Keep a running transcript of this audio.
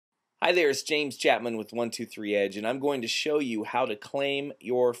Hi there, it's James Chapman with 123 Edge, and I'm going to show you how to claim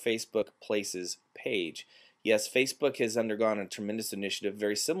your Facebook Places page. Yes, Facebook has undergone a tremendous initiative,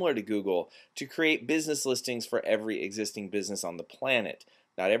 very similar to Google, to create business listings for every existing business on the planet.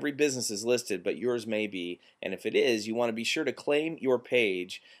 Not every business is listed, but yours may be, and if it is, you want to be sure to claim your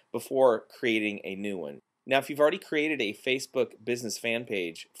page before creating a new one. Now, if you've already created a Facebook business fan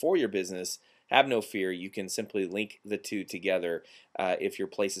page for your business, have no fear, you can simply link the two together if your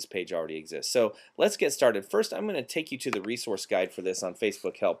Places page already exists. So let's get started. First, I'm going to take you to the resource guide for this on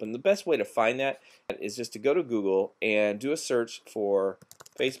Facebook Help. And the best way to find that is just to go to Google and do a search for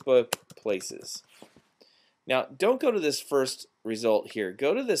Facebook Places. Now, don't go to this first result here.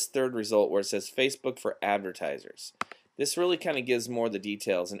 Go to this third result where it says Facebook for Advertisers. This really kind of gives more of the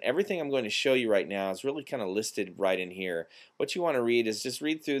details, and everything I'm going to show you right now is really kind of listed right in here. What you want to read is just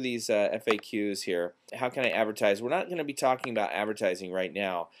read through these FAQs here. How can I advertise? We're not going to be talking about advertising right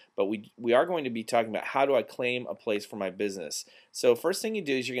now, but we are going to be talking about how do I claim a place for my business. So first thing you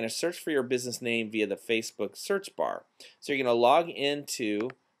do is you're going to search for your business name via the Facebook search bar. So you're going to log into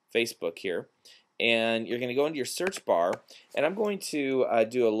Facebook here, and you're going to go into your search bar, and I'm going to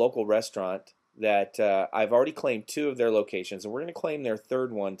do a local restaurant that I've already claimed 2 of their locations, and we're going to claim their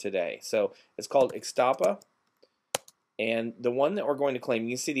third one today. So it's called Ixtapa, and the one that we're going to claim,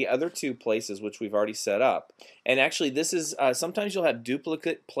 you can see the other 2 places which we've already set up. And actually this is, sometimes you'll have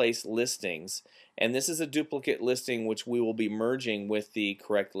duplicate place listings, and this is a duplicate listing which we will be merging with the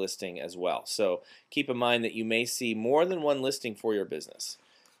correct listing as well. So keep in mind that you may see more than one listing for your business.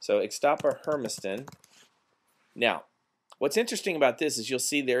 So Ixtapa Hermiston. Now, what's interesting about this is you'll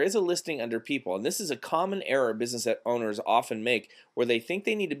see there is a listing under people, and this is a common error business owners often make, where they think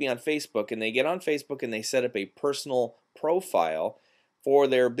they need to be on Facebook, and they get on Facebook and they set up a personal profile for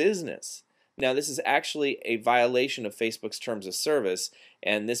their business. Now, this is actually a violation of Facebook's terms of service,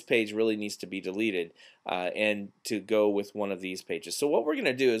 and this page really needs to be deleted and to go with one of these pages. So what we're going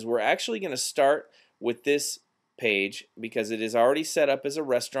to do is we're actually going to start with this page because it is already set up as a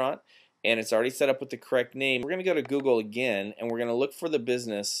restaurant and it's already set up with the correct name. We're going to go to Google again, and we're going to look for the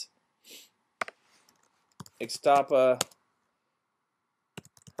business Ixtapa,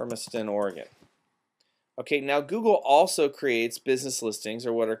 Hermiston, Oregon. Okay, now Google also creates business listings,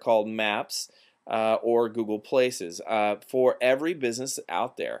 or what are called maps, or Google Places, for every business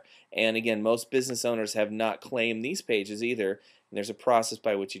out there. And again, most business owners have not claimed these pages either, and there's a process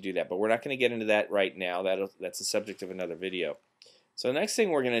by which you do that. But we're not going to get into that right now. That's the subject of another video. So the next thing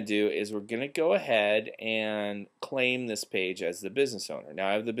we're going to do is we're going to go ahead and claim this page as the business owner. Now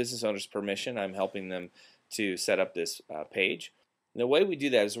I have the business owner's permission. I'm helping them to set up this page. And the way we do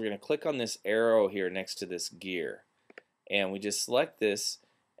that is we're going to click on this arrow here next to this gear, and we just select this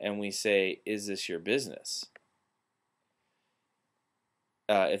and we say, is this your business?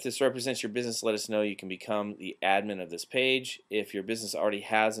 If this represents your business, let us know. You can become the admin of this page. If your business already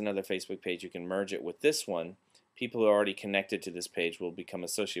has another Facebook page, you can merge it with this one. People who are already connected to this page will become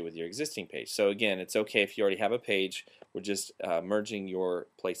associated with your existing page. So again, it's okay if you already have a page. We're just merging your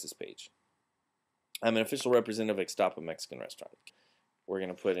Places page. I'm an official representative of Ixtapa Mexican Restaurant. We're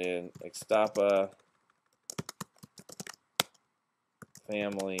going to put in Ixtapa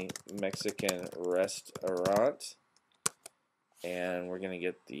Family Mexican Restaurant, and we're going to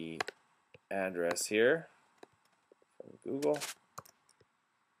get the address here from Google.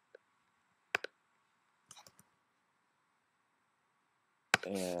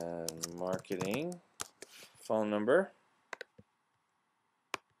 And marketing phone number.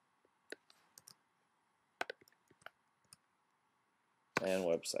 And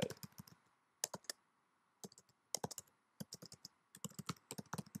website.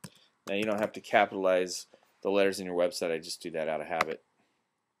 Now you don't have to capitalize the letters in your website. I just do that out of habit.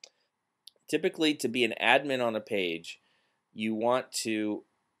 Typically, to be an admin on a page, you want to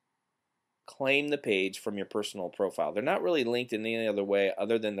claim the page from your personal profile. They're not really linked in any other way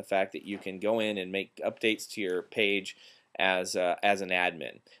other than the fact that you can go in and make updates to your page as an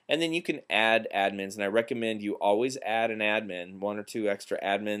admin. And then you can add admins, and I recommend you always add an admin, 1 or 2 extra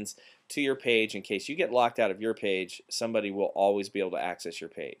admins to your page in case you get locked out of your page. Somebody will always be able to access your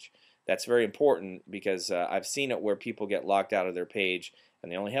page. That's very important because I've seen it where people get locked out of their page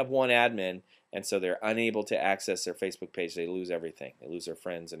and they only have 1 admin, and so they're unable to access their Facebook page. They lose everything. They lose their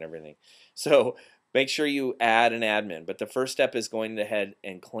friends and everything. So make sure you add an admin. But the first step is going ahead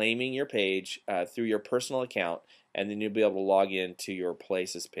and claiming your page through your personal account, and then you'll be able to log in to your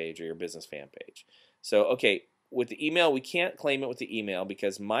Places page or your business fan page. So, okay, with the email, we can't claim it with the email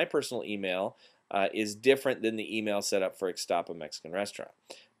because my personal email is different than the email set up for Ixtapa Mexican Restaurant.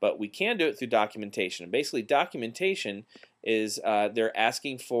 but we can do it through documentation. And basically, documentation is they're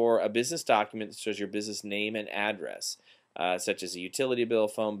asking for a business document that shows your business name and address, such as a utility bill,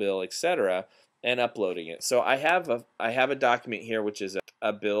 phone bill, etc., and uploading it. So I have a document here which is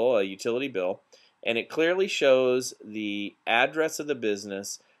a bill, a utility bill, and it clearly shows the address of the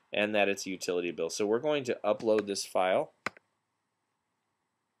business and that it's a utility bill. So we're going to upload this file.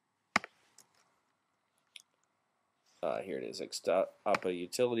 Here it is, up a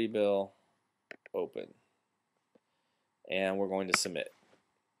utility bill, open, and we're going to submit.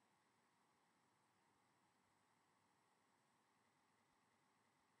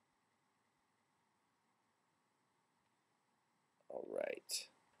 All right.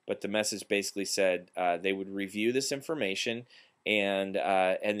 But the message basically said they would review this information and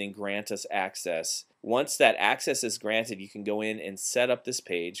then grant us access. Once that access is granted, you can go in and set up this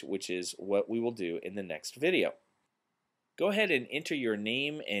page, which is what we will do in the next video. Go ahead and enter your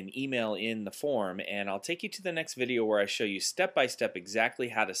name and email in the form, and I'll take you to the next video where I show you step by step exactly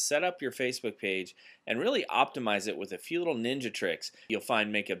how to set up your Facebook page and really optimize it with a few little ninja tricks you'll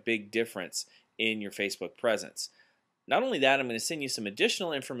find make a big difference in your Facebook presence. Not only that, I'm going to send you some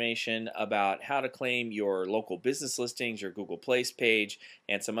additional information about how to claim your local business listings, your Google Place page,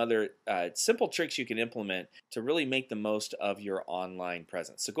 and some other simple tricks you can implement to really make the most of your online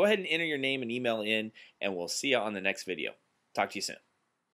presence. So go ahead and enter your name and email in, and we'll see you on the next video. Talk to you soon.